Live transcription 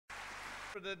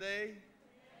For the day?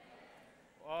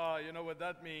 Oh, you know what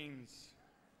that means.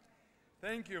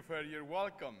 Thank you for your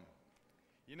welcome.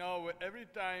 You know, every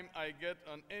time I get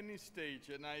on any stage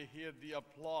and I hear the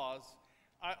applause,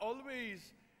 I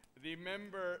always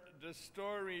remember the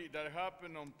story that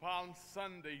happened on Palm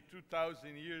Sunday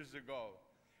 2,000 years ago,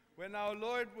 when our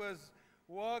Lord was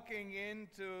walking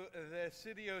into the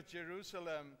city of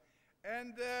Jerusalem,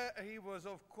 and he was,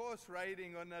 of course,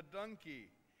 riding on a donkey.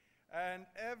 And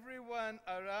everyone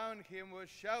around him was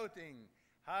shouting,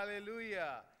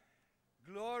 "Hallelujah!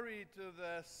 Glory to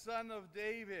the Son of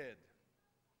David."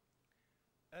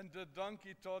 And the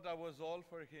donkey thought I was all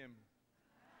for him.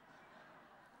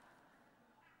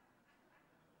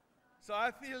 So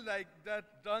I feel like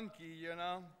that donkey, you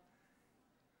know.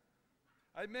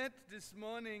 I met this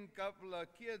morning a couple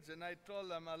of kids, and I told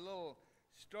them a little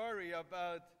story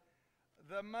about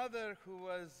the mother who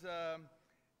was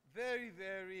very,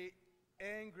 very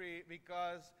angry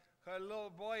because her little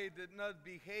boy did not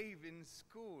behave in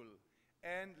school.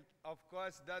 And, of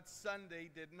course, that Sunday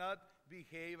did not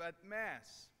behave at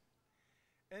Mass.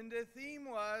 And the theme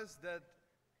was that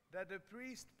the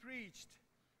priest preached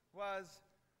was,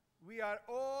 we are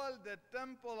all the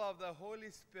temple of the Holy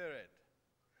Spirit.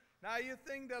 Now, you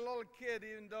think the little kid,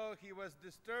 even though he was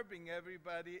disturbing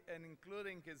everybody, and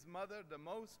including his mother the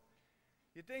most,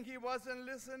 you think he wasn't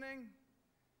listening?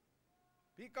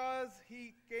 Because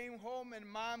he came home and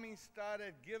Mommy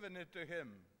started giving it to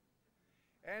him.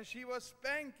 And she was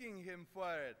spanking him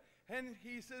for it. And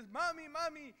he says, "Mommy,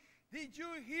 Mommy, did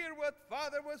you hear what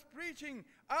Father was preaching?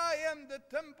 I am the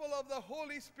temple of the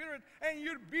Holy Spirit, and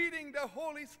you're beating the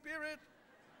Holy Spirit."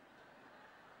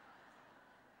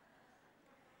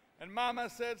 And Mama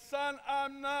said, "Son,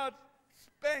 I'm not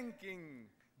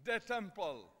spanking the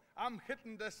temple. I'm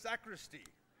hitting the sacristy."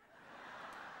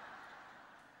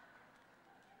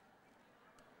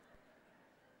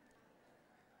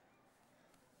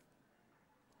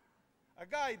 A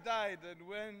guy died and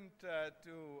went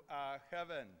to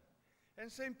heaven.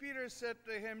 And St. Peter said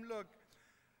to him, "Look,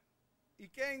 you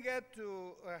can't get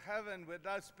to heaven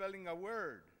without spelling a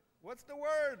word. What's the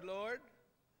word, Lord?"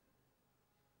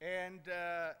 And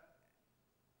the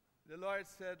Lord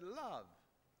said, "Love."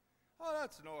 "Oh,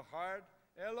 that's no hard.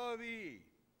 L-O-V-E.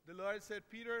 The Lord said,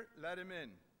 "Peter, let him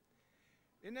in."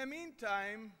 In the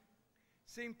meantime,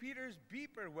 St. Peter's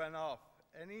beeper went off,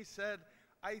 and he said,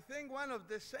 "I think one of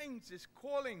the saints is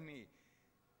calling me.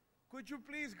 Could you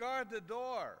please guard the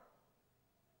door?"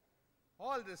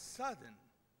 All of a sudden,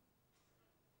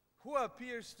 who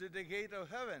appears to the gate of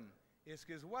heaven is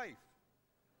his wife.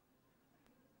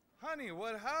 "Honey,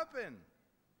 what happened?"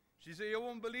 She said, "You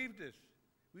won't believe this.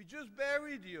 We just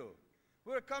buried you.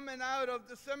 We're coming out of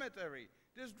the cemetery.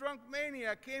 This drunk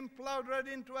maniac came, plowed right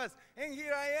into us, and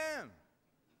here I am."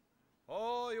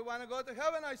 "Oh, you want to go to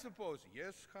heaven, I suppose?"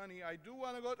 "Yes, honey, I do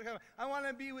want to go to heaven. I want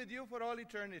to be with you for all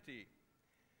eternity."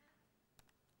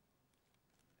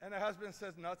 And the husband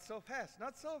says, "Not so fast,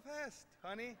 not so fast,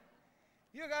 honey.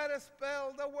 You got to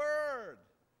spell the word."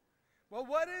 "Well,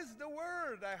 what is the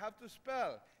word I have to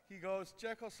spell?" He goes,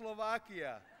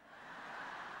 "Czechoslovakia."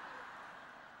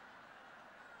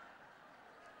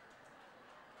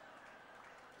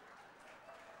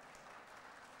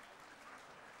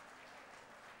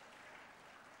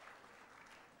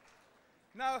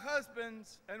 Now,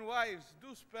 husbands and wives,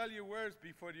 do spell your words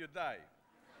before you die,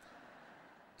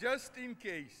 just in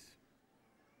case.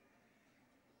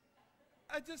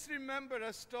 I just remember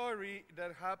a story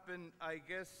that happened, I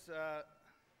guess,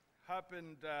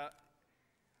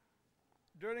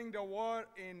 during the war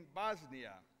in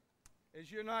Bosnia. As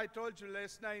you know, I told you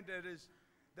last night there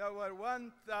were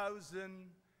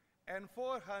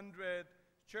 1,400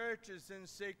 churches and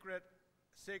sacred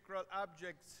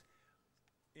objects,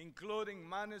 including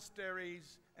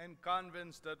monasteries and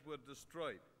convents that were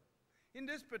destroyed. In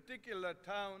this particular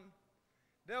town,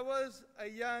 there was a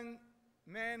young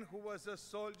man who was a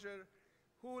soldier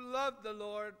who loved the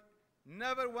Lord,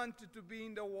 never wanted to be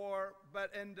in the war,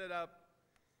 but ended up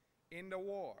in the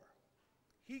war.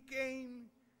 He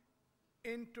came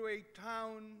into a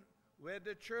town where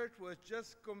the church was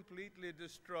just completely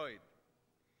destroyed.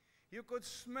 You could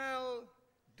smell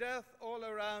death all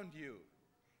around you.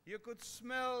 You could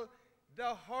smell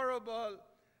the horrible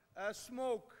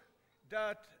smoke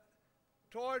that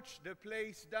torched the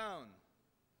place down.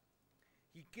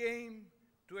 He came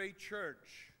to a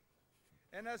church,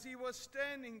 and as he was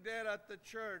standing there at the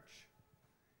church,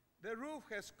 the roof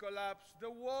has collapsed.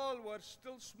 The wall was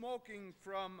still smoking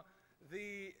from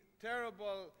the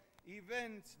terrible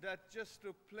events that just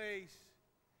took place,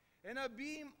 and a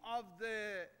beam of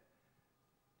the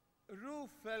roof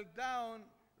fell down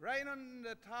right on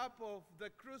the top of the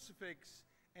crucifix,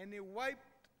 and he wiped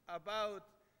about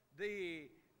the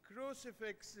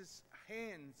crucifix's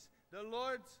hands, the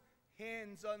Lord's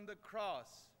hands on the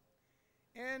cross.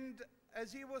 And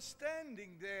as he was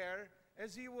standing there,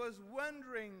 as he was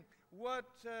wondering what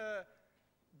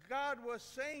God was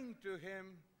saying to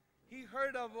him, he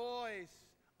heard a voice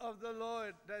of the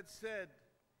Lord that said,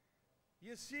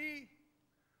 "You see,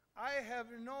 I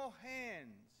have no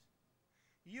hands.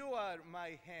 You are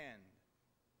my hand.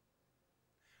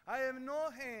 I have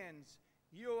no hands.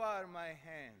 You are my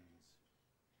hands."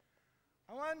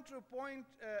 I want to point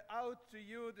out to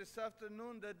you this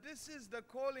afternoon that this is the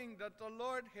calling that the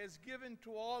Lord has given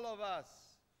to all of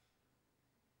us.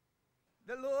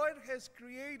 The Lord has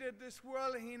created this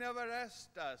world. He never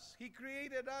asked us. He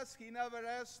created us. He never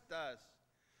asked us.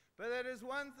 But there is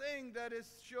one thing that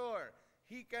is sure.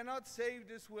 He cannot save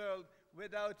this world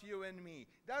without you and me.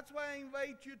 That's why I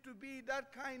invite you to be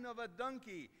that kind of a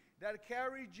donkey that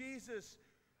carried Jesus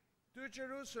to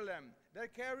Jerusalem,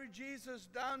 that carried Jesus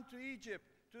down to Egypt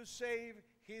to save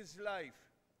his life.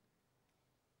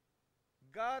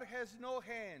 God has no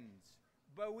hands,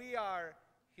 but we are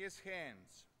his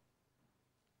hands.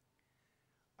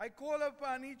 I call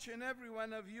upon each and every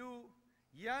one of you,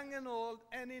 young and old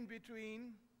and in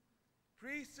between,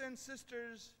 priests and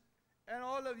sisters, and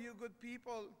all of you good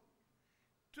people,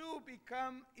 to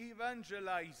become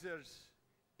evangelizers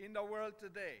in the world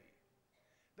today.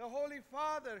 The Holy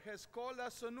Father has called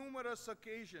us on numerous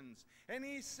occasions, and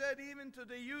he said even to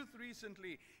the youth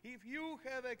recently, if you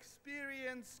have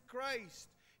experienced Christ,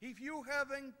 if you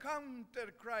have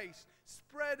encountered Christ,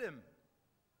 spread him.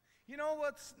 You know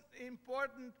what's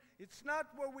important? It's not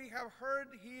what we have heard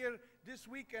here this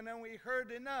weekend, and we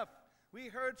heard enough. We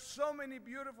heard so many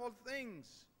beautiful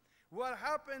things. What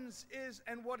happens is,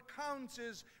 and what counts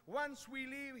is, once we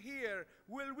leave here,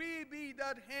 will we be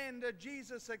that hand that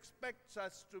Jesus expects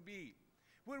us to be?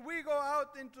 Will we go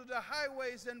out into the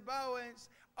highways and byways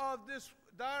of this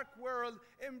dark world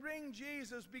and bring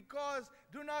Jesus? Because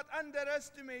do not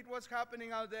underestimate what's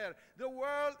happening out there. The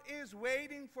world is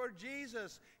waiting for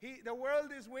Jesus. The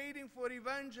world is waiting for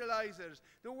evangelizers.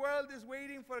 The world is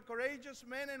waiting for courageous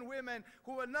men and women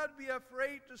who will not be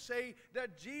afraid to say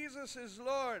that Jesus is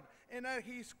Lord, and that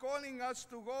he's calling us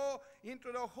to go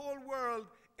into the whole world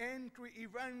and to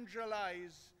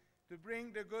evangelize, to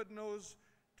bring the good news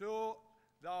to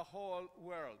the whole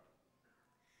world.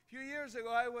 A few years ago,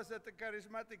 I was at the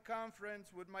charismatic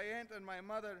conference with my aunt and my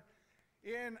mother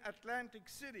in Atlantic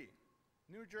City,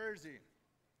 New Jersey.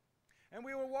 And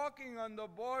we were walking on the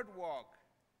boardwalk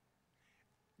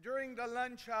during the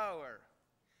lunch hour.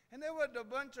 And there were a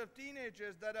bunch of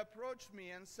teenagers that approached me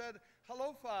and said,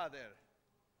 "Hello, Father.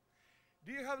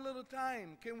 Do you have a little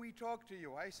time? Can we talk to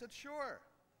you?" I said, "Sure."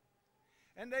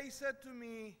 And they said to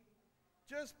me,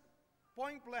 just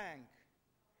point blank,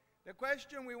 "The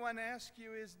question we want to ask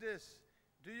you is this: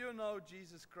 do you know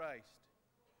Jesus Christ?"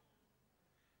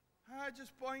 I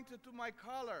just pointed to my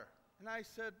collar, and I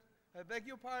said, "I beg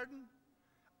your pardon?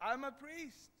 I'm a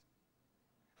priest.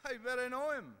 I better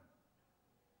know him."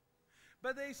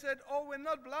 But they said, "Oh, we're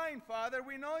not blind, Father.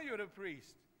 We know you're a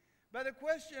priest. But the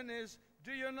question is,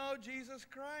 do you know Jesus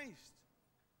Christ?"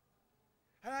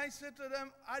 And I said to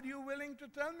them, "Are you willing to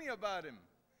tell me about him?"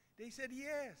 They said,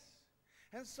 "Yes."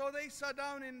 And so they sat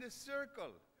down in this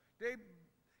circle. They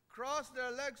crossed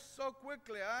their legs so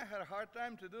quickly, I had a hard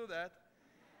time to do that.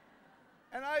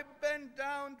 And I bent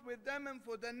down with them, and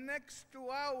for the next 2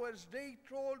 hours, they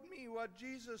told me what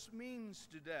Jesus means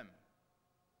to them.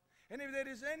 And if there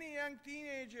is any young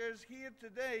teenagers here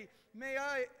today, may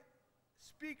I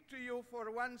speak to you for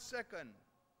 1 second.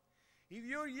 If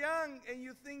you're young and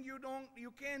you think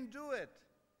you can't do it,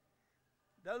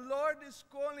 the Lord is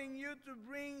calling you to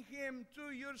bring him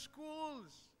to your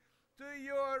schools, to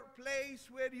your place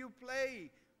where you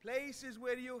play, places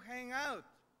where you hang out.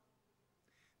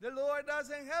 The Lord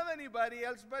doesn't have anybody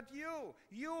else but you.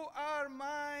 You are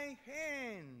my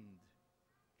hand,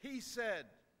 he said.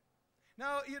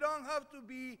 Now, you don't have to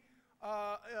be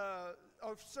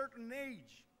of certain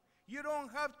age. You don't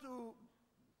have to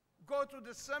go to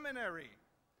the seminary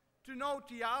to know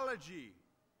theology.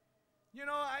 You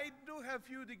know, I do have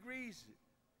few degrees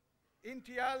in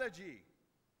theology.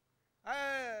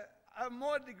 I have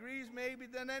more degrees maybe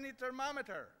than any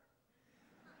thermometer.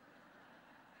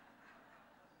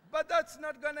 But that's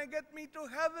not going to get me to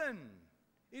heaven.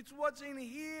 It's what's in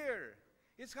here.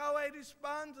 It's how I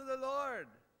respond to the Lord.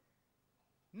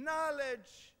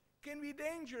 Knowledge can be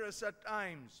dangerous at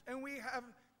times, and we have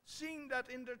seen that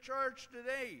in the church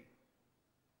today.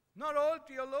 Not all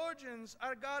theologians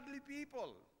are godly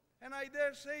people. And I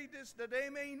dare say this, that they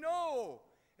may know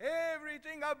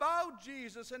everything about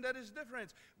Jesus, and that is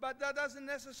different. But that doesn't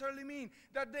necessarily mean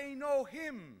that they know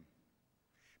him.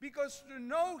 Because to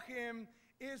know him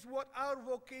is what our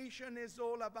vocation is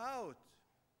all about.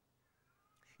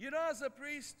 You know, as a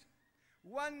priest,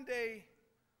 one day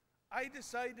I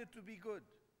decided to be good.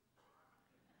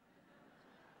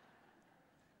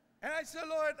 And I said,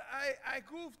 Lord, I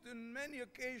goofed in many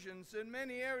occasions, in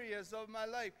many areas of my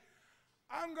life.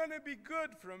 I'm going to be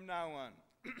good from now on.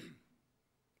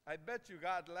 I bet you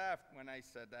God laughed when I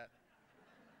said that.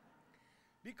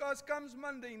 Because comes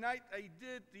Monday night, I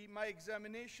did my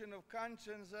examination of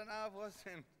conscience, and I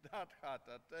wasn't that hot,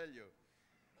 I tell you.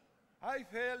 I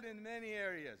failed in many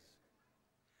areas.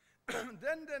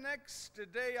 Then the next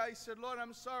day, I said, Lord,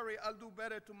 I'm sorry, I'll do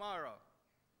better tomorrow.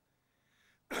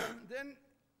 Then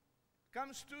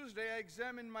comes Tuesday, I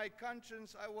examined my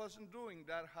conscience. I wasn't doing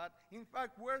that hot. In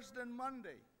fact, worse than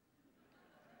Monday.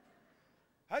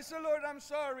 I said, Lord, I'm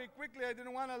sorry. Quickly, I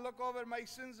didn't want to look over my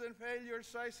sins and failures.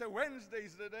 So I said,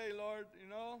 Wednesday's the day, Lord. You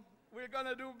know, we're going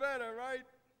to do better, right?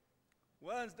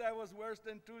 Wednesday was worse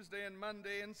than Tuesday and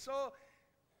Monday. And so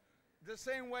the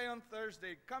same way on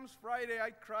Thursday. Comes Friday,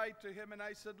 I cried to him and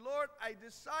I said, Lord, I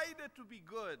decided to be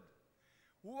good.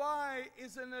 Why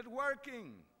isn't it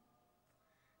working?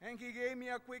 And he gave me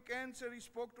a quick answer. He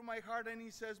spoke to my heart and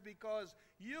he says, because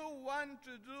you want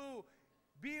to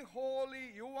be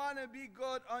holy, you want to be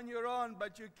good on your own,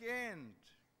 but you can't.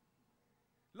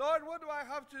 Lord, what do I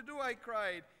have to do? I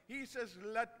cried. He says,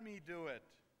 let me do it.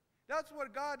 That's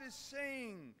what God is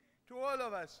saying to all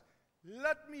of us.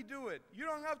 Let me do it. You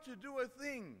don't have to do a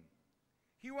thing.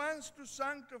 He wants to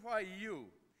sanctify you.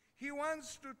 He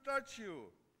wants to touch you.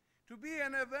 To be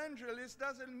an evangelist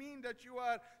doesn't mean that you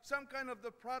are some kind of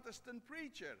the Protestant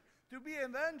preacher. To be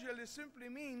an evangelist simply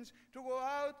means to go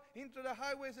out into the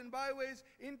highways and byways,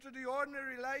 into the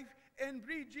ordinary life, and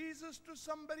bring Jesus to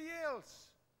somebody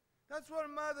else. That's what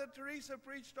Mother Teresa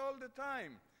preached all the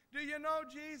time. Do you know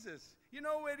Jesus? You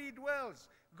know where he dwells.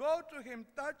 Go to him,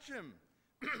 touch him.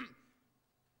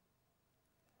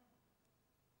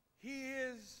 He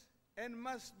is and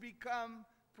must become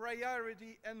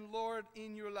priority and Lord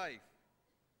in your life.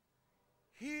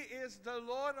 He is the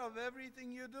Lord of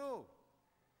everything you do.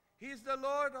 He's the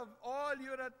Lord of all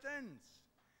your attempts.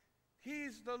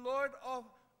 He's the Lord of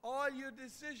all your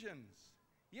decisions.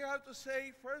 You have to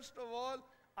say, first of all,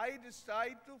 I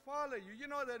decide to follow you. You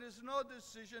know, there is no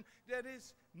decision. There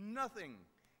is nothing.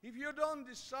 If you don't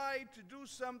decide to do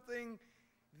something,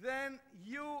 then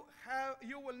you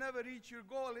will never reach your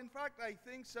goal. In fact, I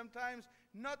think sometimes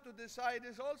not to decide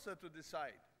is also to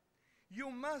decide. You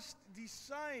must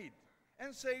decide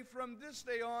and say, from this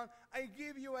day on, I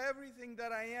give you everything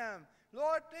that I am.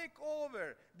 Lord, take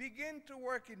over. Begin to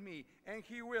work in me, and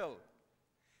he will.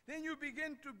 Then you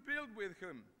begin to build with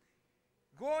him.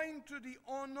 Going to the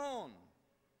unknown.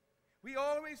 We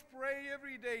always pray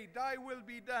every day, thy will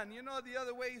be done. You know, the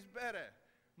other way is better.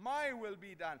 My will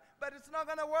be done. But it's not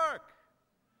going to work.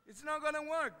 It's not going to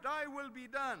work. Thy will be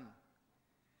done.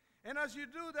 And as you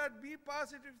do that, be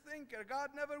positive thinker. God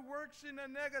never works in a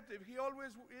negative. He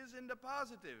always is in the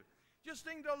positive. Just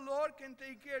think the Lord can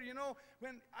take care. You know,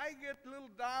 when I get a little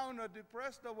down or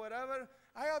depressed or whatever,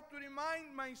 I have to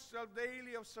remind myself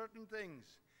daily of certain things.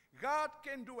 God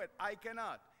can do it. I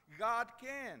cannot. God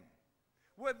can.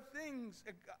 With things,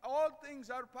 all things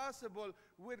are possible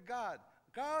with God.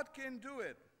 God can do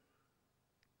it.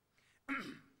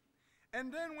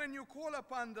 And then when you call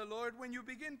upon the Lord, when you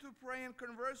begin to pray and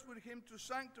converse with him to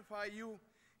sanctify you,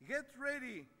 get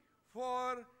ready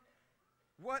for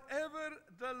whatever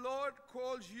the Lord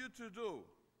calls you to do.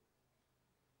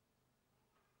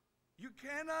 You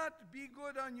cannot be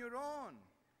good on your own.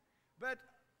 But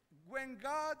when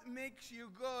God makes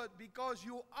you good, because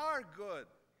you are good,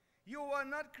 you are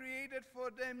not created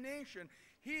for damnation.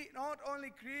 He not only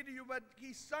created you, but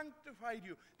he sanctified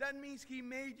you. That means he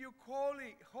made you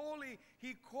holy.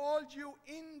 He called you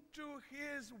into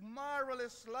his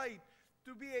marvelous light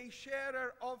to be a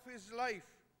sharer of his life.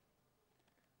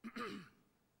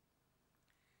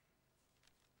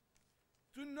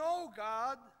 To know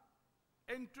God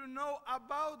and to know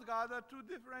about God are two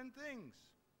different things.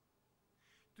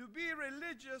 To be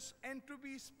religious and to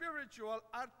be spiritual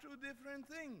are two different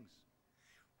things.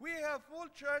 We have full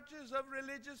churches of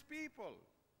religious people.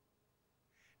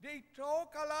 They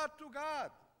talk a lot to God.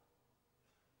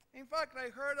 In fact, I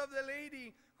heard of the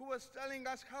lady who was telling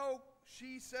us how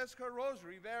she says her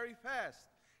rosary very fast.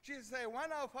 She says,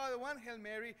 one Our Father, one Hail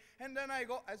Mary, and then I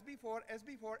go, as before, as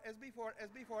before, as before, as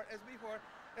before, as before,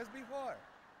 as before.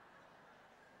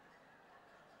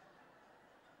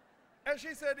 And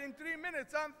she said, in 3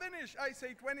 minutes, I'm finished. I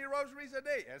say 20 rosaries a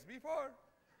day, as before.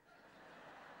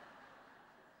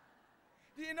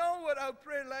 Do you know what our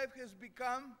prayer life has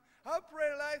become? Our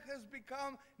prayer life has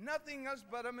become nothing else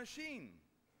but a machine.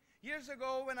 Years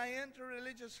ago, when I entered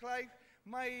religious life,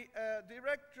 my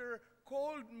director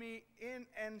called me in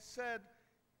and said,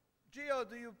 Gio,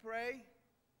 do you pray?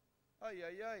 Ay,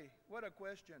 ay, ay, what a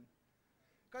question.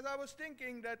 Because I was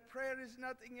thinking that prayer is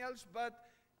nothing else but,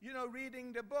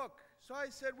 reading the book. So I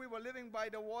said, we were living by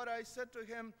the water. I said to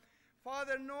him,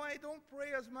 Father, no, I don't pray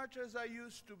as much as I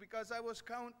used to because I was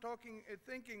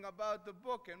thinking about the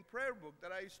book and prayer book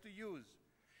that I used to use.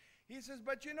 He says,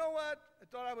 but you know what? I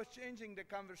thought I was changing the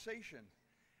conversation.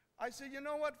 I said, you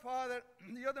know what, Father?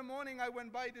 The other morning I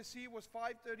went by the sea. It was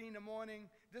 5:30 in the morning.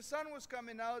 The sun was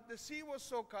coming out. The sea was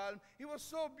so calm. It was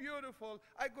so beautiful.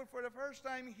 I could, for the first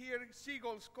time, hear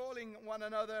seagulls calling one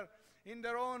another in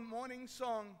their own morning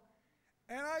song.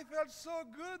 And I felt so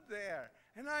good there.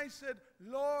 And I said,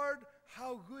 Lord,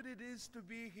 how good it is to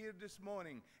be here this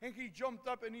morning. And he jumped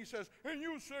up and he says, and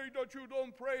you say that you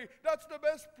don't pray. That's the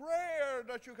best prayer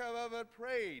that you have ever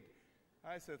prayed.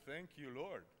 I said, thank you,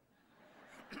 Lord.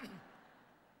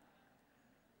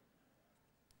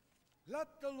 Let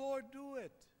the Lord do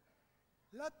it.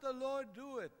 Let the Lord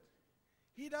do it.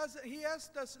 He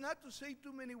asked us not to say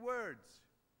too many words.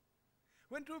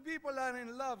 When two people are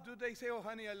in love, do they say, oh,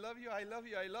 honey, I love you, I love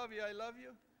you, I love you, I love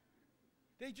you?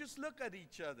 They just look at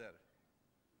each other.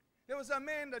 There was a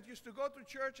man that used to go to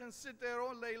church and sit there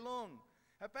all day long.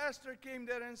 A pastor came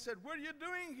there and said, what are you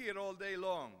doing here all day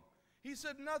long? He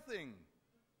said, nothing.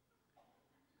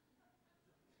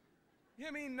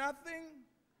 You mean nothing?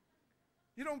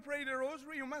 You don't pray the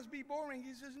rosary? You must be boring.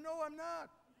 He says, no, I'm not.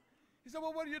 He said,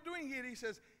 well, what are you doing here? He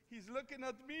says, he's looking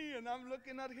at me and I'm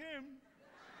looking at him.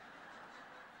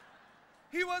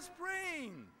 He was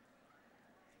praying.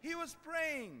 He was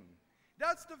praying.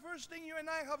 That's the first thing you and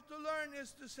I have to learn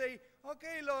is to say,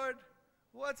 okay, Lord,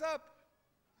 what's up?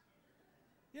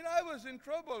 I was in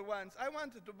trouble once. I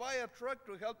wanted to buy a truck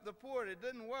to help the poor. It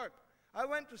didn't work. I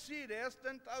went to see it. They asked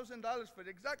 $10,000 for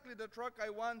exactly the truck I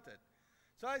wanted.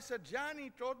 So I said,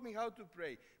 Johnny taught me how to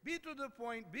pray. Be to the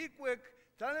point, be quick,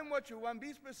 tell him what you want,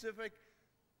 be specific,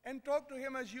 and talk to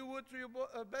him as you would to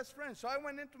your best friend. So I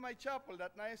went into my chapel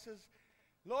that night and says,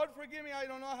 Lord, forgive me, I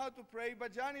don't know how to pray,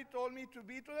 but Johnny told me to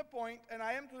be to the point, and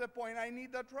I am to the point. I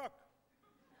need that truck.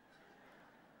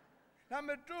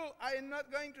 Number two, I am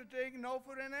not going to take no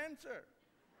for an answer.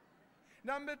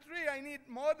 Number three, I need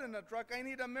more than a truck. I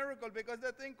need a miracle because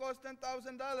that thing costs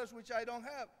 $10,000, which I don't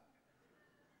have.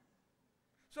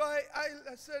 So I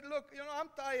said, look, I'm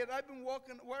tired. I've been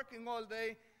working all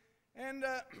day, and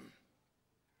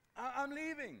I'm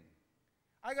leaving.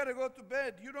 I got to go to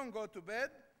bed. You don't go to bed.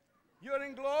 You're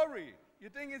in glory. You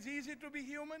think it's easy to be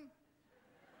human?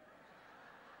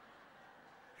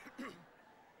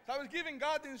 So I was giving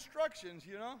God instructions,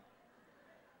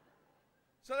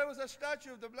 So there was a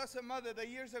statue of the Blessed Mother that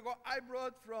years ago I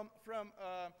brought from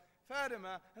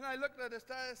Fatima, and I looked at the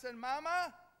statue and said,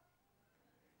 Mama,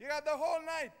 you got the whole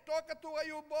night talking to a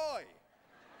you boy.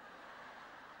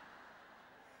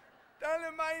 Tell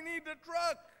him I need the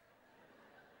truck.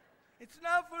 It's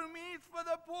not for me, it's for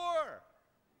the poor.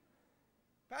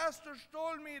 Pastors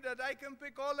told me that I can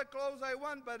pick all the clothes I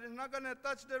want, but it's not going to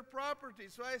touch their property.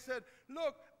 So I said,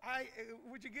 look,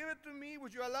 would you give it to me?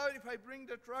 Would you allow it if I bring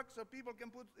the truck so people can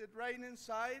put it right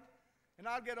inside? And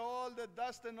I'll get all the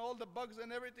dust and all the bugs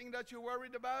and everything that you're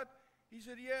worried about? He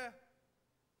said, yeah,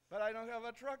 but I don't have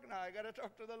a truck now. I got to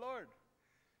talk to the Lord.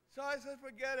 So I said,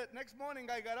 forget it. Next morning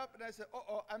I got up and I said,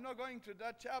 I'm not going to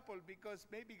that chapel because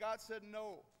maybe God said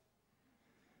no.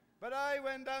 But I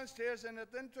went downstairs, and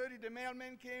at 10:30 the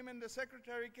mailman came, and the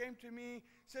secretary came to me,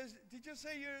 says, did you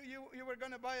say you were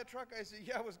going to buy a truck? I said,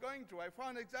 yeah, I was going to. I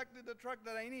found exactly the truck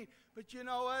that I need. But you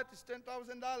know what? It's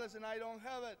 $10,000, and I don't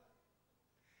have it.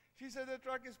 She said, the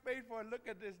truck is paid for. Look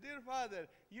at this. Dear Father,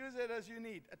 use it as you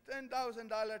need. A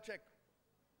 $10,000 check.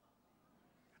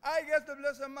 I guess the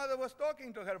Blessed Mother was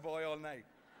talking to her boy all night.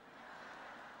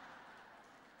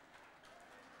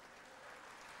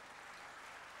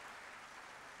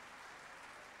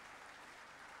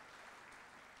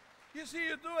 You see,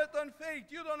 you do it on faith.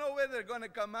 You don't know where they're going to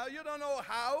come out. You don't know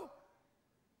how.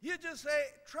 You just say,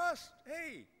 trust.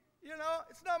 Hey,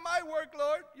 it's not my work,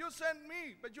 Lord. You sent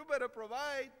me, but you better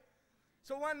provide.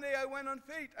 So one day I went on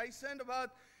faith. I sent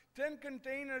about 10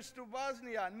 containers to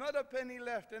Bosnia, not a penny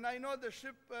left. And I know the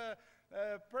ship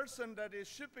person that is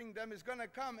shipping them is going to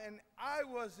come. And I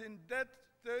was in debt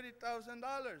 $30,000.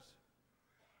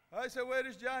 I said, where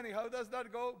is Johnny? How does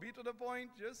that go? Be to the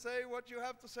point. Just say what you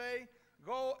have to say.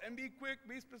 Go and be quick,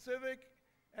 be specific,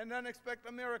 and then expect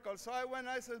a miracle. So I went,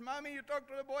 I said, Mommy, you talk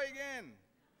to the boy again.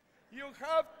 You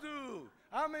have to.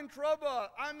 I'm in trouble.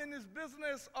 I'm in this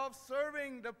business of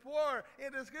serving the poor.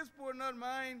 It is his poor, not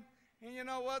mine. And you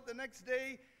know what? The next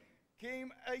day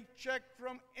came a check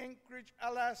from Anchorage,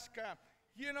 Alaska.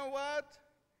 You know what?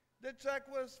 The check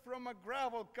was from a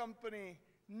gravel company.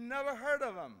 Never heard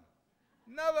of them.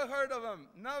 Never heard of them.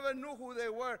 Never knew who they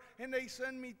were. And they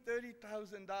sent me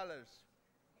 $30,000.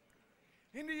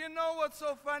 And do you know what's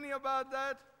so funny about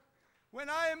that? When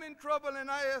I am in trouble and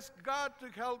I ask God to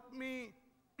help me,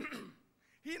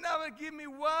 He never give me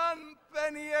one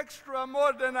penny extra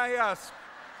more than I ask.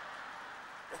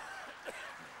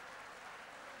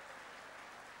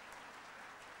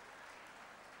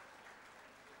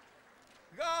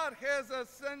 God has a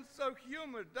sense of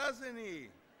humor, doesn't He?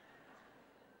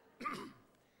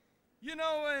 You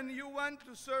know, when you want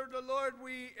to serve the Lord,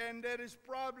 and there is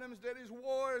problems, there is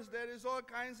wars, there is all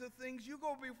kinds of things, you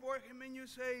go before Him and you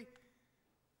say,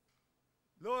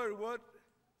 Lord, what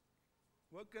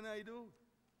can I do?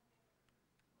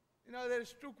 You know,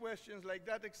 there's two questions like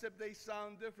that, except they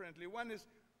sound differently. One is,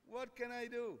 what can I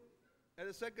do? And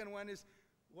the second one is,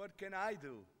 what can I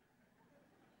do?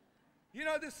 You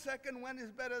know, the second one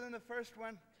is better than the first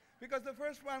one, because the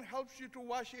first one helps you to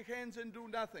wash your hands and do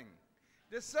nothing.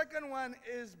 The second one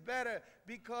is better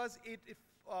because it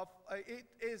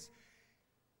is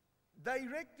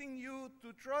directing you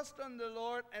to trust on the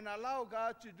Lord and allow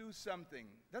God to do something.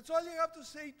 That's all you have to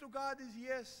say to God is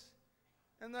yes,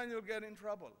 and then you'll get in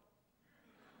trouble.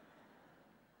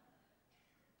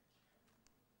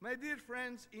 My dear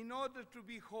friends, in order to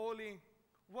be holy,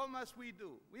 what must we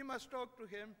do? We must talk to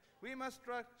Him, we must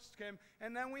trust Him,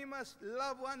 and then we must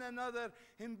love one another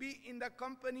and be in the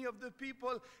company of the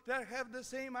people that have the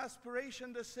same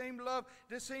aspiration, the same love,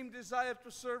 the same desire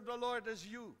to serve the Lord as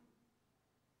you.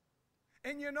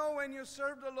 And you know, when you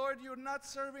serve the Lord, you're not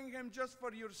serving Him just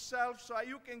for yourself so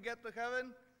you can get to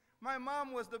heaven. My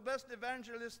mom was the best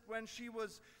evangelist when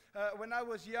I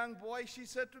was a young boy. She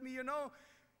said to me, you know,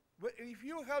 if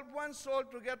you help one soul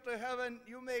to get to heaven,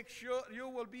 you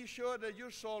will be sure that your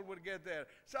soul will get there.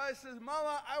 So I said,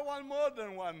 Mama, I want more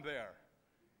than one there,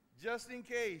 just in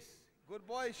case. Good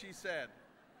boy, she said.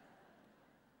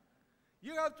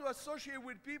 You have to associate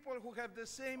with people who have the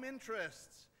same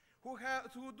interests, who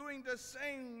are doing the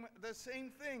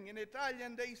same thing. In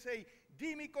Italian, they say,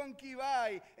 "Dimmi con chi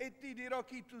vai e ti dirò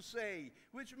chi tu sei,"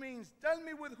 which means, tell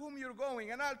me with whom you're going,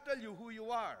 and I'll tell you who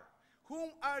you are.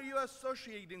 Whom are you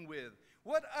associating with?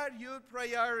 What are your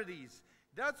priorities?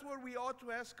 That's what we ought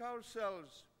to ask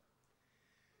ourselves.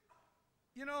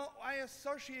 You know, I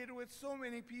associate with so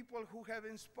many people who have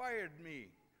inspired me.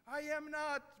 I am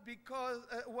not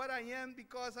what I am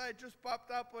because I just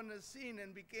popped up on the scene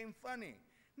and became funny.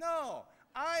 No,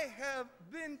 I have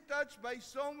been touched by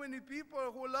so many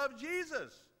people who love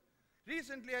Jesus.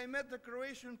 Recently, I met the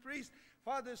Croatian priest,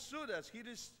 Father Sudas. He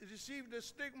received the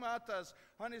stigmatas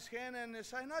on his hand and his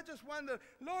side. And I just wonder,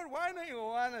 Lord, why do you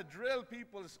want to drill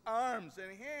people's arms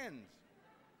and hands?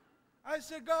 I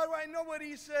said, God, I know what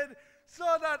He said, so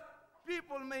that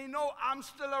people may know I'm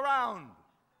still around.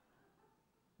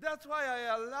 That's why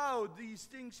I allowed these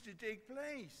things to take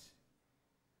place.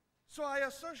 So I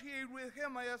associate with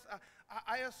Him.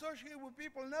 I associate with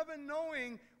people never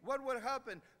knowing what will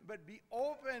happen, but be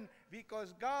open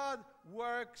because God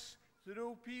works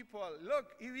through people.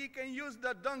 Look, if He can use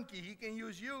the donkey, He can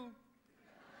use you.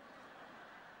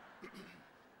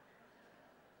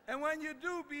 And when you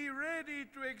do, be ready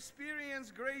to experience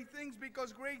great things,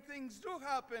 because great things do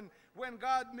happen when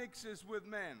God mixes with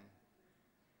men.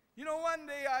 You know, one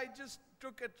day I just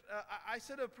I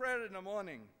said a prayer in the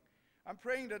morning. I'm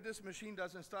praying that this machine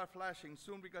doesn't start flashing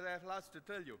soon because I have lots to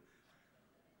tell you.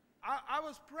 I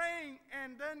was praying,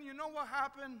 and then you know what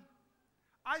happened?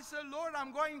 I said, Lord,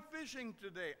 I'm going fishing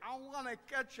today. I want to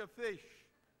catch a fish.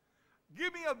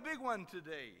 Give me a big one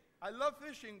today. I love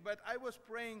fishing, but I was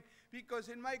praying because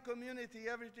in my community,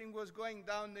 everything was going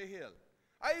down the hill.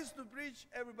 I used to preach,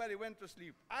 everybody went to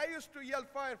sleep. I used to yell,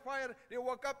 fire, fire. They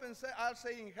woke up and said, I'll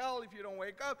say in hell if you don't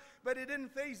wake up, but it didn't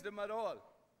faze them at all.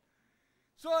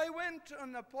 So I went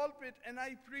on the pulpit and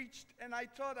I preached, and I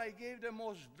thought I gave the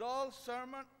most dull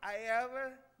sermon I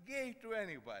ever gave to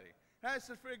anybody. And I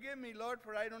said, forgive me, Lord,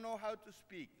 for I don't know how to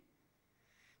speak.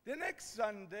 The next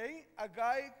Sunday, a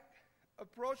guy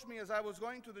approached me as I was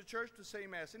going to the church to say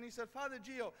Mass, and he said, Father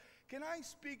Gio, can I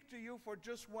speak to you for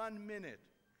just 1 minute?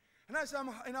 And I said, I'm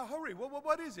in a hurry.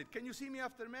 What is it? Can you see me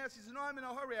after Mass? He said, no, I'm in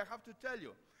a hurry. I have to tell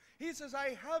you. He says,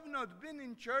 I have not been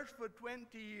in church for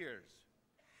 20 years.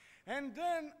 And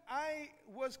then I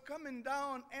was coming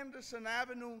down Anderson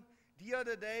Avenue the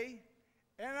other day,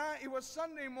 and it was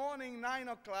Sunday morning, 9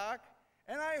 o'clock,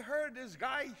 and I heard this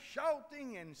guy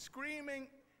shouting and screaming,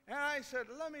 And I said,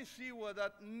 let me see what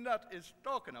that nut is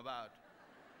talking about.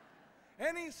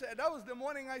 And he said, that was the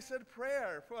morning I said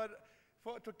prayer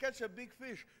to catch a big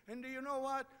fish. And do you know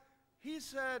what? He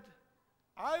said,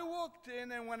 I walked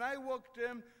in, and when I walked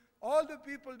in, all the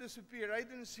people disappeared. I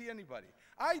didn't see anybody.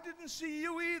 I didn't see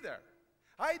you either.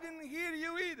 I didn't hear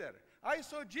you either. I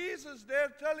saw Jesus there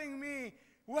telling me,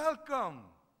 welcome.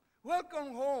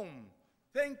 Welcome home.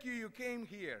 Thank you, you came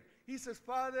here. He says,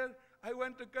 Father, I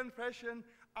went to confession.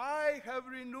 I have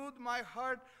renewed my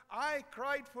heart. I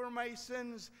cried for my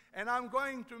sins, and I'm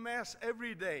going to Mass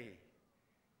every day.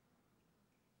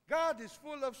 God is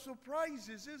full of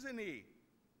surprises, isn't he?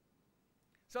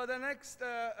 So the next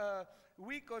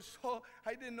week or so,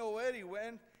 I didn't know where he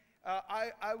went.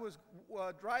 I was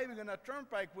driving on a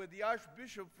turnpike with the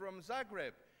Archbishop from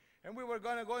Zagreb, and we were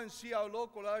going to go and see our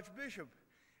local Archbishop.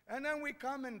 And then we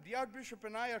come, and the Archbishop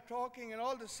and I are talking, and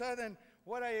all of a sudden,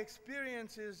 what I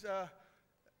experience is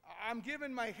I'm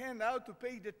giving my hand out to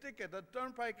pay the ticket at the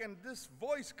turnpike, and this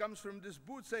voice comes from this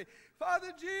booth saying, Father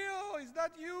Gio, is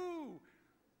that you?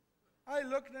 I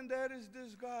looked, and there is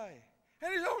this guy.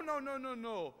 And he said, oh, no, no, no,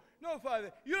 no. No,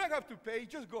 Father, you don't have to pay.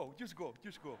 Just go, just go,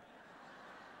 just go.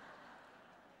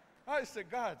 I said,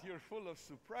 God, you're full of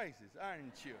surprises,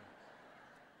 aren't you?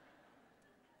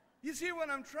 You see, what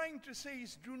I'm trying to say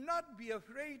is, do not be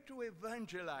afraid to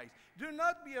evangelize. Do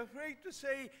not be afraid to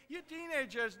say, you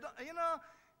teenagers, you know,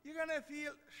 you're going to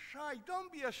feel shy.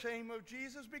 Don't be ashamed of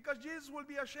Jesus, because Jesus will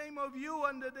be ashamed of you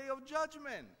on the day of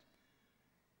judgment.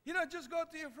 You know, just go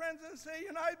to your friends and say,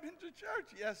 you know, I've been to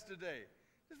church yesterday.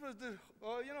 This was the,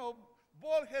 you know,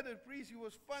 bald-headed priest. He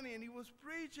was funny, and he was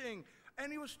preaching,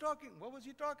 and he was talking. What was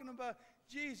he talking about?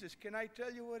 Jesus. Can I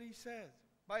tell you what he said?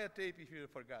 Buy a tape if you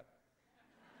forgot.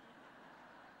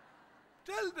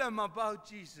 Tell them about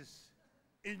Jesus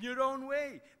in your own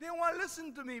way. They won't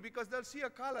listen to me because they'll see a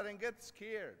color and get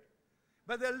scared.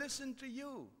 But they'll listen to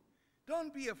you.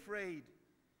 Don't be afraid.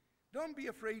 Don't be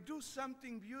afraid. Do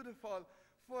something beautiful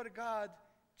for God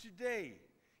today.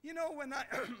 You know,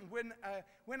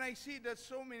 when I see that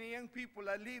so many young people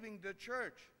are leaving the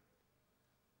church,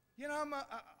 you know,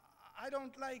 I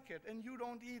don't like it, and you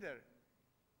don't either.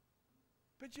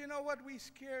 But you know what? We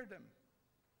scare them.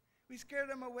 We scare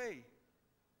them away.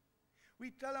 We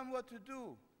tell them what to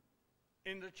do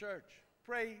in the church.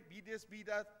 Pray, be this, be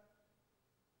that.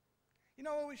 You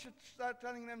know what? We should start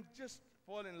telling them, just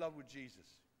fall in love with Jesus.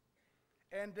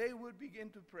 And they will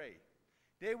begin to pray.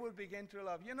 They will begin to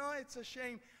love. You know, it's a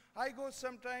shame. I go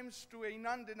sometimes to a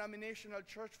non-denominational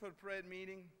church for prayer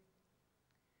meeting.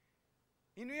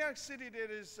 In New York City,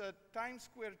 there is a Times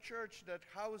Square church that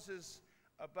houses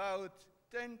about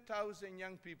 10,000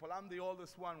 young people. I'm the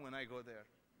oldest one when I go there.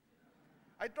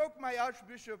 I took my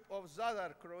Archbishop of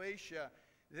Zadar, Croatia,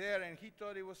 there, and he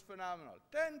thought it was phenomenal.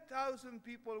 10,000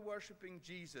 people worshiping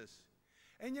Jesus.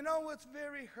 And you know what's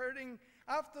very hurting?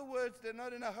 Afterwards, they're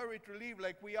not in a hurry to leave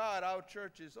like we are, our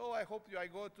churches. Oh, I hope I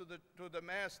go to the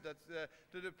Mass,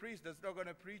 to the priest that's not going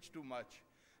to preach too much.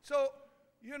 So,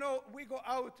 you know, we go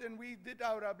out and we did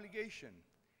our obligation.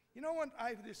 You know what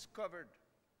I've discovered?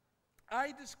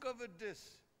 I discovered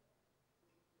this,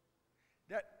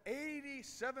 that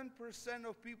 87%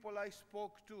 of people I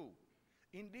spoke to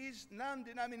in these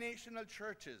non-denominational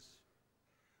churches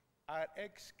are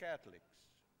ex-Catholics.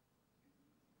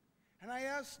 And I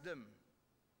asked them,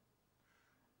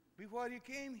 before you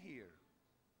came here,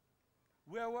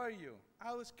 where were you?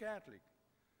 I was Catholic.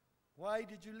 Why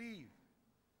did you leave?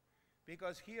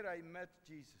 Because here I met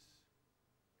Jesus.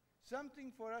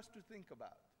 Something for us to think about.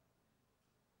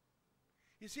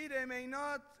 You see, they may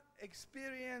not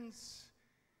experience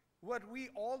what we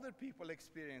older people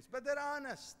experience, but they're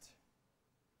honest.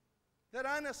 They're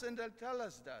honest, and they'll tell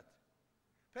us that.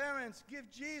 Parents,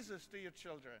 give Jesus to your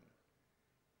children.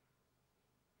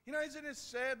 You know, isn't it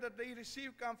sad that they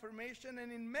receive confirmation,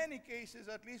 and in many cases,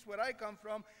 at least where I come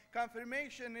from,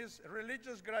 confirmation is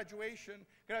religious graduation,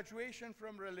 graduation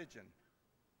from religion.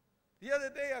 The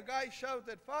other day, a guy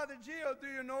shouted, Father Gio, do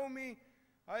you know me?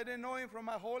 I didn't know him from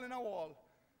a hole in a wall.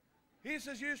 He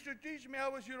says, you used to teach me, I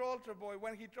was your altar boy.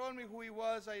 When he told me who he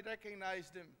was, I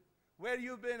recognized him. Where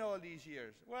you been all these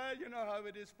years? Well, you know how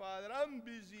it is, Father. I'm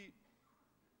busy.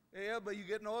 Yeah, but you're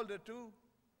getting older too.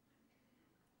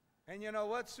 And you know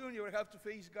what? Soon you will have to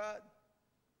face God.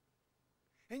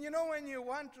 And you know, when you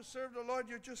want to serve the Lord,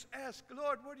 you just ask,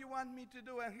 Lord, what do you want me to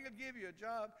do? And he'll give you a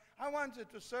job. I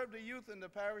wanted to serve the youth in the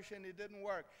parish, and it didn't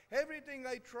work. Everything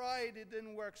I tried, it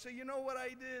didn't work. So you know what I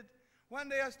did? One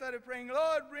day I started praying,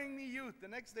 Lord, bring me youth. The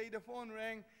next day the phone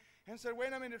rang and said,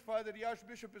 wait a minute, Father, the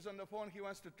Archbishop is on the phone. He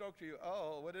wants to talk to you.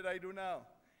 Oh, what did I do now?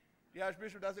 The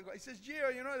Archbishop doesn't go. He says,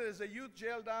 Gio, you know, there's a youth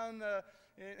jail down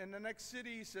in the next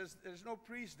city. He says, there's no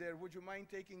priest there. Would you mind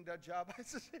taking that job? I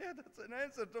says, yeah, that's an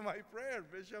answer to my prayer,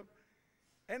 Bishop.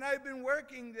 And I've been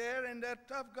working there, and they're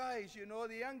tough guys, you know.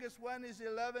 The youngest one is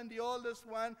 11. The oldest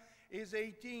one is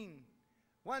 18.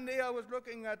 One day I was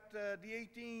looking at the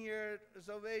 18 years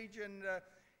of age, and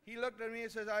he looked at me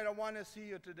and says, I don't want to see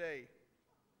you today.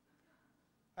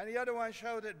 And the other one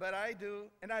shouted, but I do.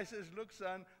 And I says, look,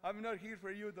 son, I'm not here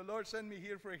for you. The Lord sent me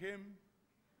here for him.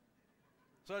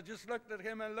 So I just looked at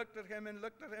him and looked at him and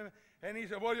looked at him. And he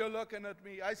said, well, you're looking at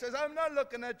me. I says, I'm not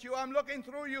looking at you. I'm looking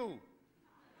through you.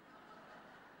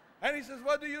 And he says,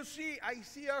 what do you see? I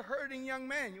see a hurting young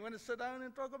man. You want to sit down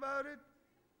and talk about it?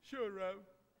 Sure, Rob.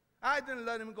 I didn't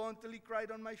let him go until he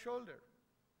cried on my shoulder.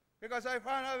 Because I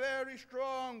found a very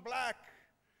strong black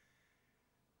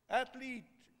athlete,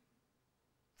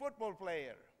 football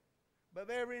player, but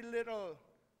very little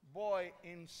boy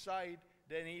inside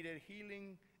that needed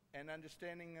healing and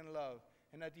understanding and love.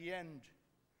 And at the end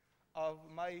of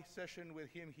my session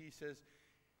with him, he says,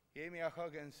 gave me a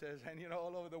hug and says, and you know,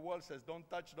 all over the world says, don't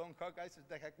touch, don't hug. I said,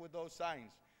 the heck with those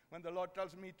signs. When the Lord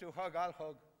tells me to hug, I'll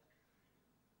hug.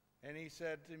 And he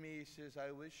said to me, he says,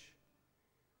 I wish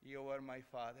you were my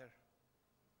father.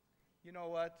 You know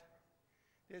what?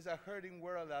 There's a hurting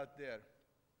world out there.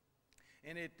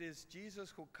 And it is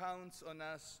Jesus who counts on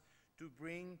us to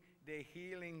bring the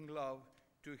healing love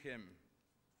to him.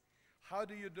 How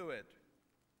do you do it?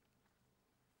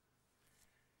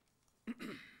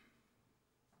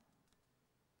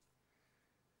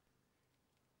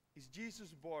 Is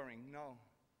Jesus boring? No.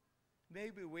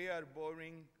 Maybe we are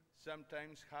boring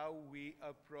sometimes how we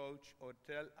approach or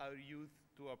tell our youth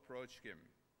to approach him.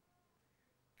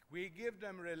 We give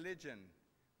them religion,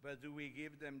 but do we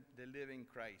give them the living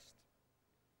Christ?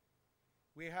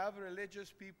 We have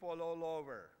religious people all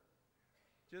over.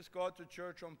 Just go to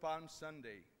church on Palm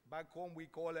Sunday. Back home we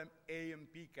call them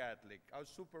A&P Catholic. Our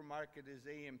supermarket is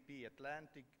A&P,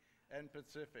 Atlantic and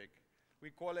Pacific. We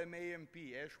call them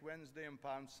A&P, Ash Wednesday and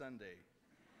Palm Sunday.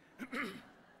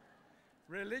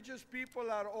 Religious people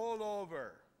are all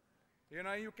over. You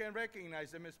know, you can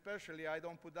recognize them, especially, I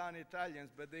don't put down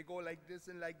Italians, but they go like this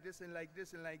and like this and like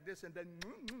this and like this, and then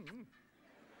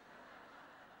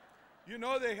You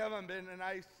know they haven't been, and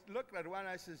I looked at one,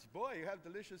 I says, boy, you have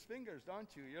delicious fingers, don't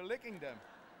you? You're licking them.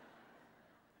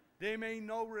 They may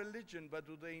know religion, but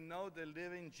do they know the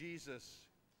living Jesus?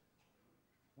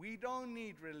 We don't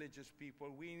need religious people.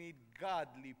 We need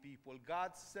godly people,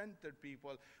 God-centered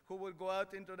people who will go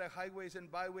out into the highways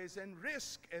and byways and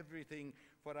risk everything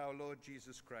for our Lord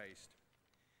Jesus Christ.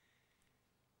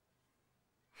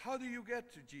 How do you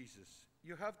get to Jesus?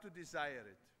 You have to desire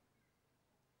it.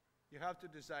 You have to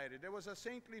desire it. There was a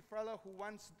saintly fellow who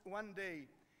one day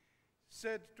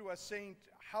said to a saint,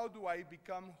 how do I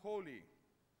become holy?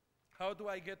 How do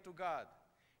I get to God?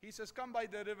 He says, come by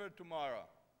the river tomorrow.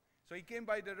 So he came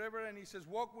by the river and he says,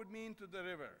 walk with me into the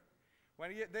river.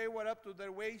 When they were up to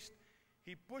their waist,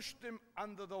 he pushed them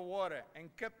under the water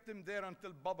and kept them there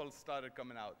until bubbles started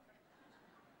coming out.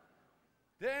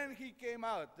 Then he came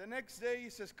out. The next day he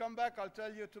says, come back, I'll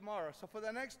tell you tomorrow. So for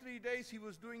the next 3 days he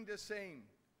was doing the same.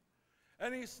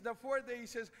 And the fourth day he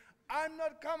says, I'm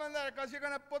not coming there because you're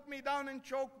going to put me down and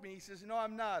choke me. He says, no,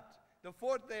 I'm not. The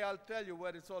fourth day I'll tell you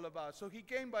what it's all about. So he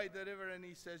came by the river and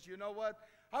he says, you know what?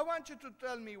 I want you to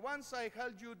tell me, once I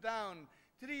held you down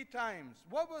 3 times,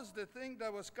 what was the thing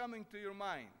that was coming to your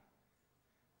mind?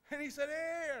 And he said,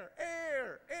 air,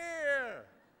 air, air.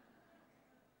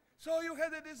 So you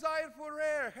had a desire for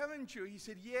air, haven't you? He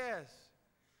said, yes.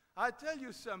 I'll tell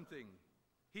you something,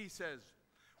 he says.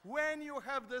 When you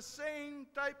have the same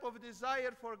type of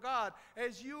desire for God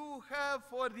as you have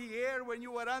for the air when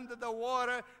you were under the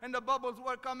water and the bubbles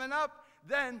were coming up,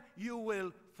 then you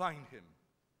will find him.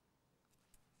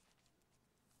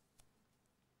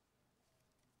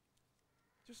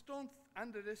 Just don't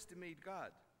underestimate God.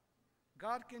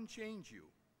 God can change you.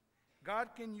 God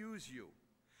can use you.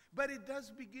 But it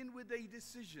does begin with a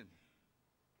decision.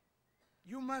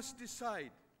 You must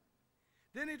decide.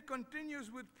 Then it continues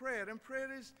with prayer, and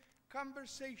prayer is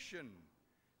conversation.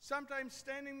 Sometimes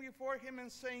standing before him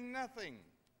and saying nothing.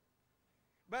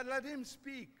 But let him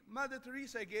speak. Mother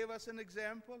Teresa gave us an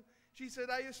example. She said,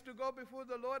 I used to go before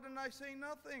the Lord and I say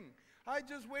nothing. I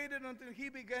just waited until he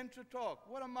began to talk.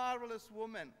 What a marvelous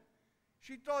woman.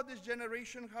 She taught this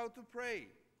generation how to pray.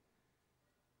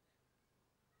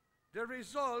 The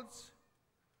results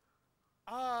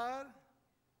are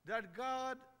that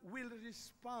God will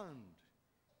respond.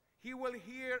 He will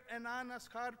hear an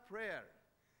honest heart prayer.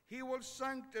 He will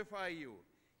sanctify you.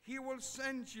 He will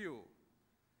send you.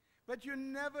 But you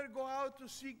never go out to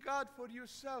seek God for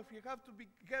yourself. You have to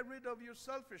get rid of your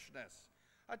selfishness.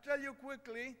 I'll tell you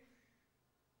quickly,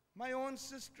 my own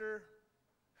sister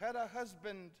had a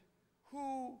husband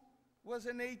who was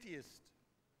an atheist.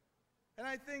 And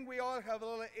I think we all have a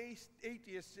little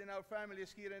atheists in our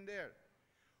families here and there.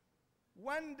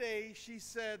 One day she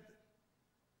said,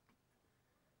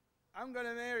 I'm going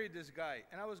to marry this guy.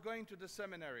 And I was going to the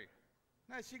seminary.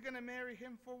 Now, is she going to marry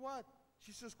him for what?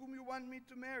 She says, whom you want me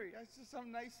to marry? I said,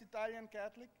 some nice Italian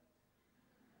Catholic.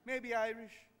 Maybe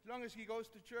Irish, as long as he goes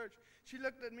to church. She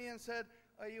looked at me and said,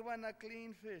 oh, you want a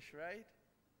clean fish, right?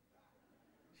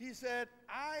 She said,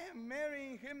 I am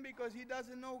marrying him because he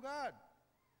doesn't know God.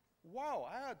 Wow,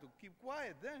 I had to keep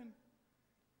quiet then.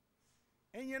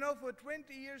 And you know, for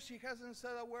 20 years, she hasn't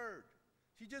said a word.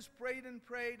 She just prayed and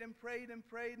prayed and prayed and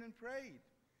prayed and prayed.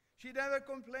 She never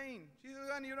complained. She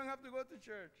said, honey, you don't have to go to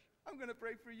church. I'm going to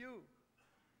pray for you.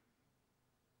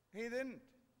 He didn't.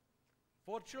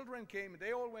 4 children came.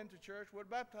 They all went to church, were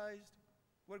baptized,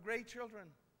 were great children.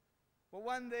 But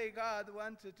one day, God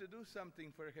wanted to do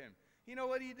something for him. You know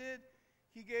what he did?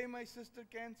 He gave my sister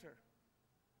cancer.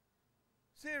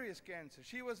 Serious cancer.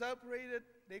 She was operated.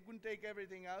 They couldn't take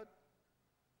everything out.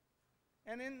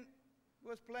 And then there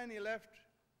was plenty left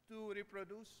to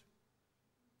reproduce.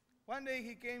 One day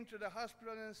he came to the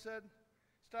hospital and said,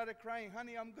 started crying,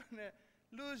 honey, I'm going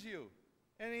to lose you.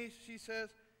 And she says,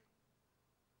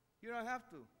 you don't have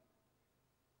to.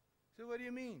 So what do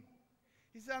you mean?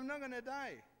 He said, I'm not going to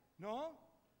die. No?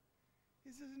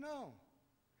 He says, no.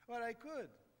 But I could.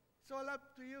 It's all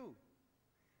up to you.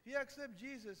 If you accept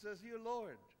Jesus as your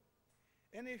Lord,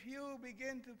 and if you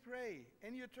begin to pray,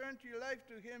 and you turn to your life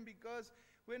to him, because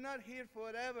we're not here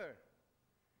forever,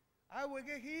 I will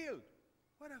get healed.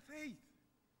 What a faith.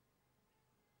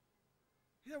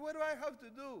 He said, what do I have to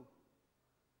do?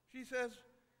 She says,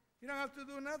 you don't have to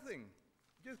do nothing.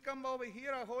 Just come over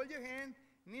here, I'll hold your hand,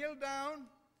 kneel down,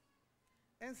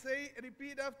 and say,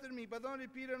 repeat after me, but don't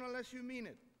repeat it unless you mean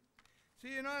it. So,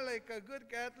 you know, like a good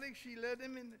Catholic, she led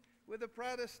him in with a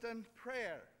Protestant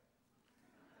prayer.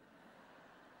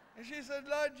 And she said,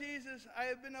 Lord Jesus, I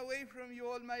have been away from you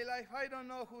all my life. I don't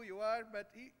know who you are, but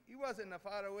he wasn't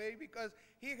far away, because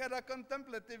he had a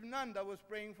contemplative nun that was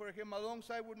praying for him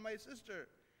alongside with my sister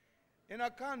in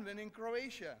a convent in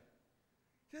Croatia.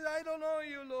 She said, I don't know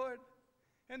you, Lord.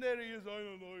 And there he is, I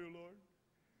don't know you, Lord.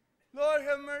 Lord,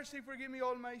 have mercy, forgive me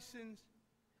all my sins.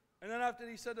 And then after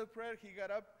he said the prayer, he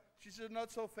got up. She said,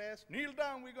 not so fast. Kneel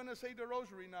down, we're going to say the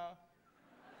rosary now.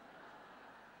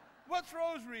 What's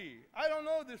rosary? I don't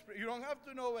know this. You don't have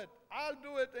to know it. I'll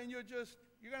do it, and you're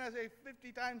going to say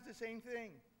 50 times the same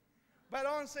thing. But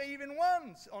don't say even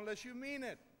once, unless you mean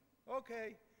it.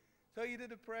 Okay. So he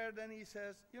did the prayer, then he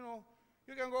says, you know,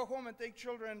 you can go home and take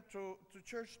children to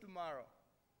church tomorrow.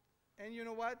 And you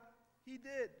know what? He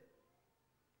did.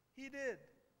 He did.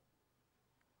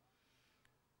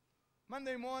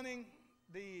 Monday morning,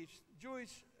 the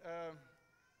Jewish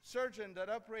surgeon that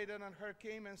operated on her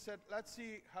came and said, let's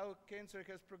see how cancer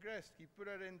has progressed. He put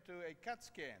it into a CAT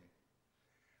scan.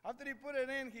 After he put it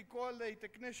in, he called a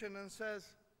technician and says,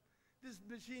 this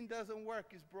machine doesn't work,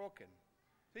 it's broken.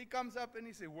 So he comes up and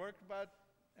he says, worked about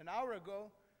an hour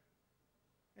ago.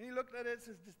 And he looked at it and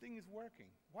says, this thing is working.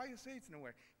 Why you say it's not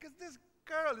working? Because this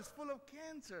girl is full of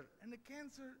cancer, and the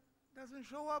cancer doesn't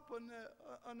show up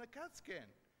on the CAT scan.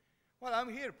 Well, I'm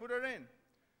here, put her in.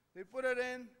 They put it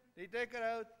in, they take it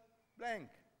out, blank.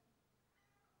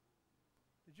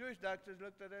 The Jewish doctors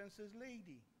looked at her and says,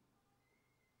 lady,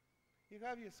 you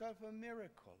have yourself a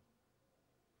miracle.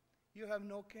 You have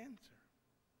no cancer.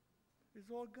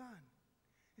 It's all gone.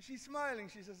 And she's smiling.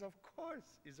 She says, of course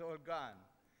it's all gone.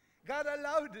 God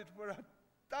allowed it for a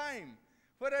time,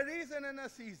 for a reason and a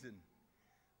season.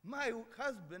 My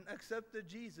husband accepted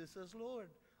Jesus as Lord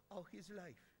of his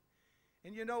life.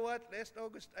 And you know what? Last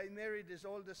August, I married his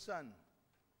oldest son.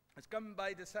 I was coming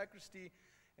by the sacristy,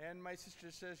 and my sister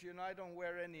says, you know, I don't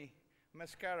wear any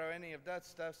mascara or any of that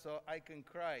stuff, so I can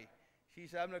cry. She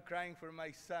said, I'm not crying for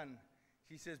my son.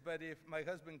 She says, but if my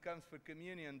husband comes for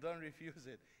communion, don't refuse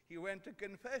it. He went to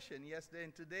confession yesterday,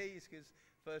 and today is his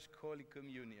first Holy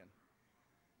Communion.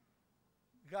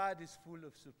 God is full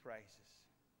of surprises.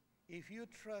 If you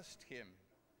trust him,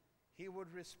 he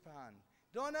would respond.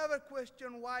 Don't ever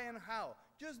question why and how.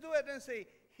 Just do it and say,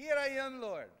 here I am,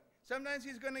 Lord. Sometimes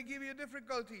he's going to give you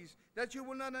difficulties that you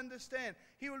will not understand.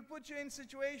 He will put you in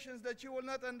situations that you will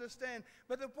not understand.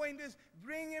 But the point is,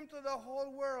 bring him to the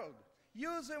whole world.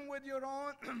 Use him with your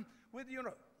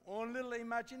own, little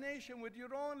imagination, with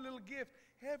your own little gift.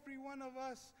 Every one of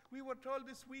us, we were told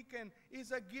this weekend,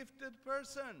 is a gifted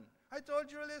person. I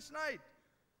told you last night.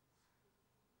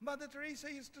 Mother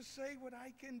Teresa used to say, what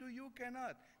I can do, you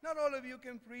cannot. Not all of you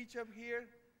can preach up here.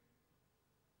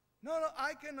 No,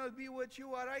 I cannot be what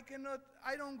you are.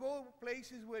 I don't go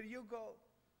places where you go.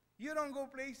 You don't go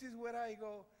places where I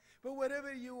go. But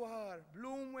wherever you are,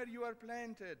 bloom where you are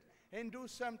planted and do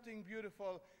something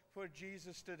beautiful for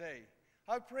Jesus today.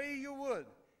 I pray you would,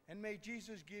 and may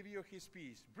Jesus give you his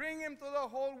peace. Bring him to the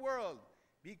whole world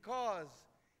because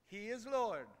he is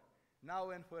Lord now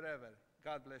and forever.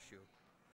 God bless you.